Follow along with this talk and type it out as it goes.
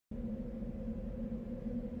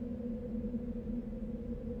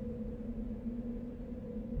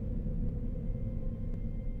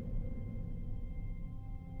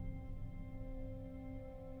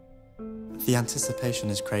The anticipation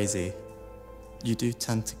is crazy. You do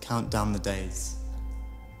tend to count down the days.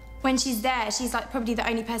 When she's there, she's like probably the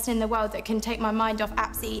only person in the world that can take my mind off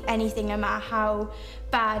absolutely anything, no matter how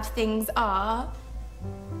bad things are.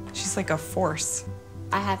 She's like a force.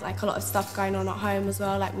 I had like a lot of stuff going on at home as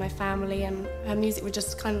well, like my family, and her music was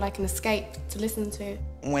just kind of like an escape to listen to.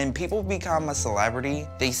 When people become a celebrity,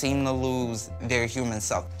 they seem to lose their human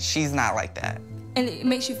self. She's not like that. And it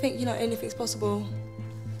makes you think, you know, anything's possible.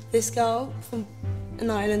 This girl from an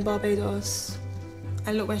island, Barbados,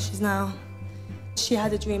 and look where she's now. She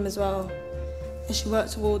had a dream as well, and she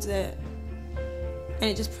worked towards it. And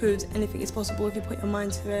it just proves anything is possible if you put your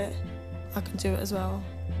mind to it. I can do it as well.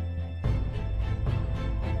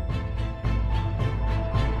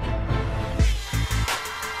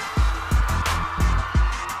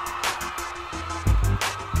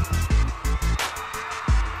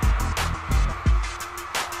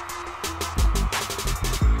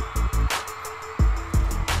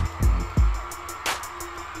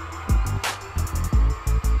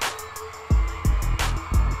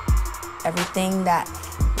 Everything that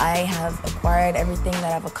I have acquired, everything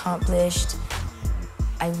that I've accomplished,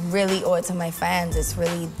 I really owe it to my fans. It's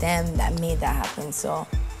really them that made that happen. So,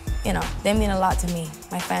 you know, they mean a lot to me.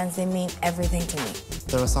 My fans, they mean everything to me.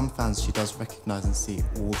 There are some fans she does recognise and see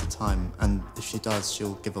all the time, and if she does,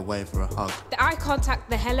 she'll give a wave or a hug. The eye contact,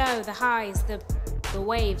 the hello, the highs, the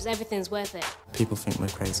waves, everything's worth it. People think we're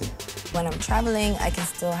crazy. When I'm traveling, I can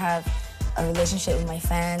still have a relationship with my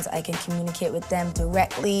fans. I can communicate with them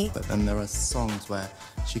directly. But then there are songs where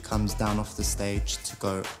she comes down off the stage to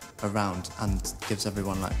go around and gives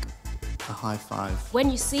everyone like a high five. When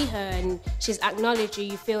you see her and she's acknowledged you,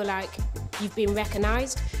 you feel like you've been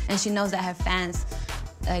recognised. And she knows that her fans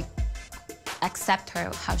like accept her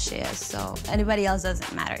how she is, so anybody else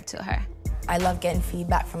doesn't matter to her. I love getting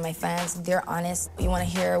feedback from my fans. They're honest. You want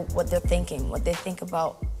to hear what they're thinking, what they think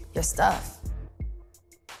about your stuff.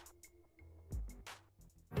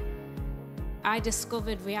 I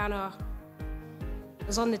discovered Rihanna, it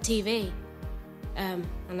was on the TV, and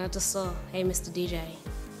I just saw, hey, Mr. DJ.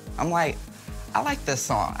 I'm like, I like this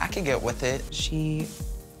song. I can get with it. She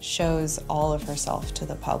shows all of herself to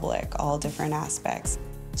the public, all different aspects.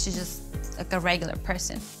 She's just like a regular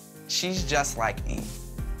person. She's just like me.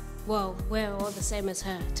 Well, we're all the same as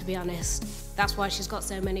her, to be honest. That's why she's got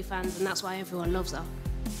so many fans, and that's why everyone loves her,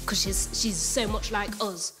 because she's so much like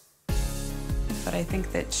us. But I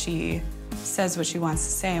think that she says what she wants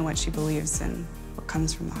to say and what she believes and what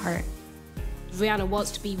comes from the heart. Rihanna wants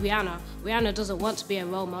to be Rihanna. Rihanna doesn't want to be a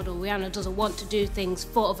role model. Rihanna doesn't want to do things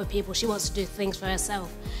for other people. She wants to do things for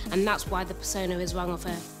herself. And that's why the persona is wrong of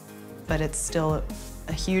her. But it's still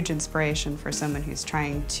a huge inspiration for someone who's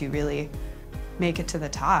trying to really make it to the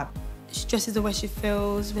top. She dresses the way she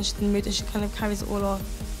feels, when she's in the mood, and she kind of carries it all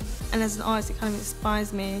off. And as an artist, it kind of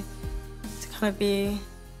inspires me to kind of be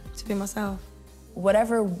myself.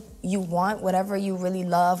 Whatever you want, whatever you really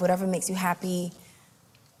love, whatever makes you happy,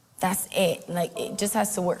 that's it. Like, it just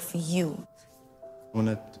has to work for you. I want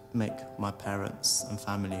to make my parents and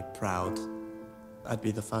family proud. I'd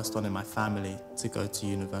be the first one in my family to go to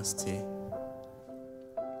university.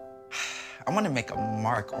 I want to make a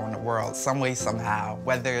mark on the world some way, somehow.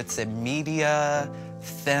 Whether it's in media,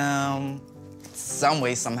 film, some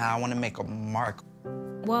way, somehow, I want to make a mark.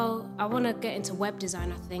 Well, I want to get into web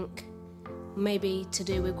design, I think. Maybe to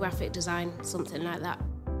do with graphic design, something like that.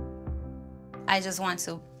 I just want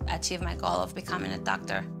to achieve my goal of becoming a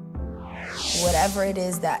doctor. Whatever it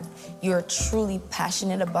is that you're truly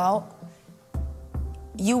passionate about,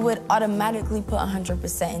 you would automatically put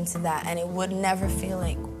 100% into that, and it would never feel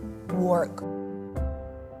like work.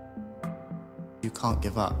 You can't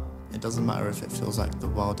give up. It doesn't matter if it feels like the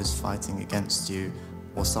world is fighting against you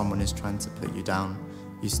or someone is trying to put you down.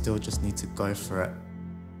 You still just need to go for it.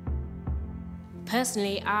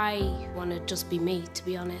 Personally, I want to just be me, to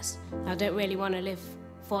be honest. I don't really want to live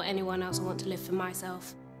for anyone else. I want to live for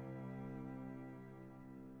myself.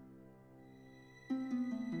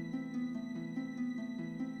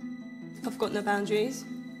 I've got no boundaries.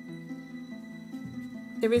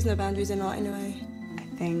 There is no boundaries in art anyway. I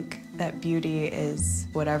think that beauty is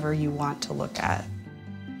whatever you want to look at.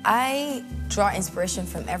 I draw inspiration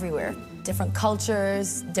from everywhere. Different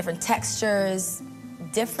cultures, different textures,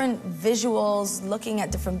 different visuals, looking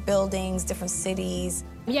at different buildings, different cities.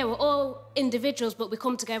 Yeah, we're all individuals, but we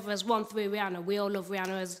come together as one through Rihanna. We all love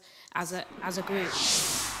Rihanna as a group.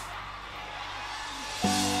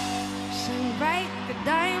 Shine bright like a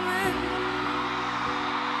diamond.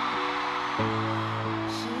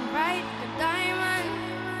 Shine bright like a diamond.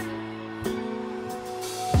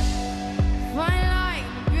 Fine like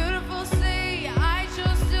a beautiful sea. I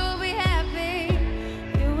choose to be happy.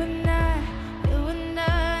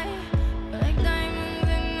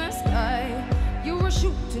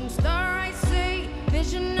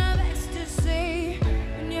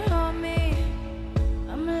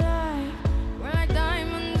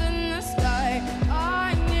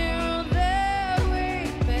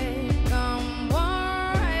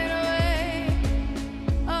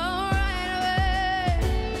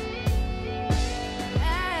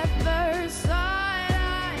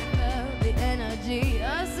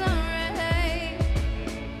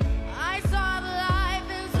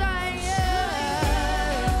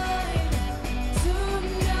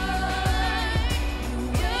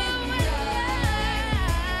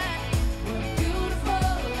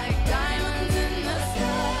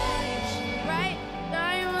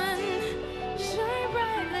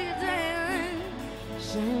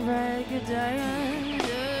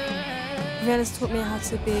 Rihanna's taught me how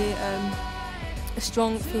to be a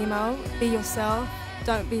strong female, be yourself,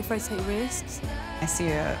 don't be afraid to take risks. I see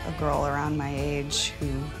a girl around my age who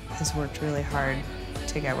has worked really hard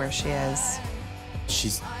to get where she is.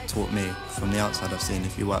 She's taught me, from the outside I've seen,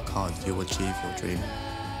 if you work hard, you'll achieve your dream.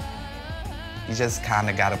 You just kind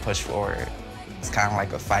of got to push forward. It's kind of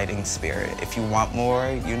like a fighting spirit. If you want more,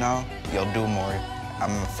 you know, you'll do more.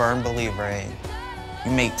 I'm a firm believer in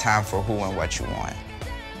you make time for who and what you want.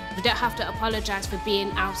 We don't have to apologise for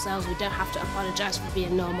being ourselves. We don't have to apologise for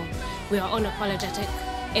being normal. We are unapologetic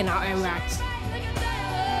in our own rights.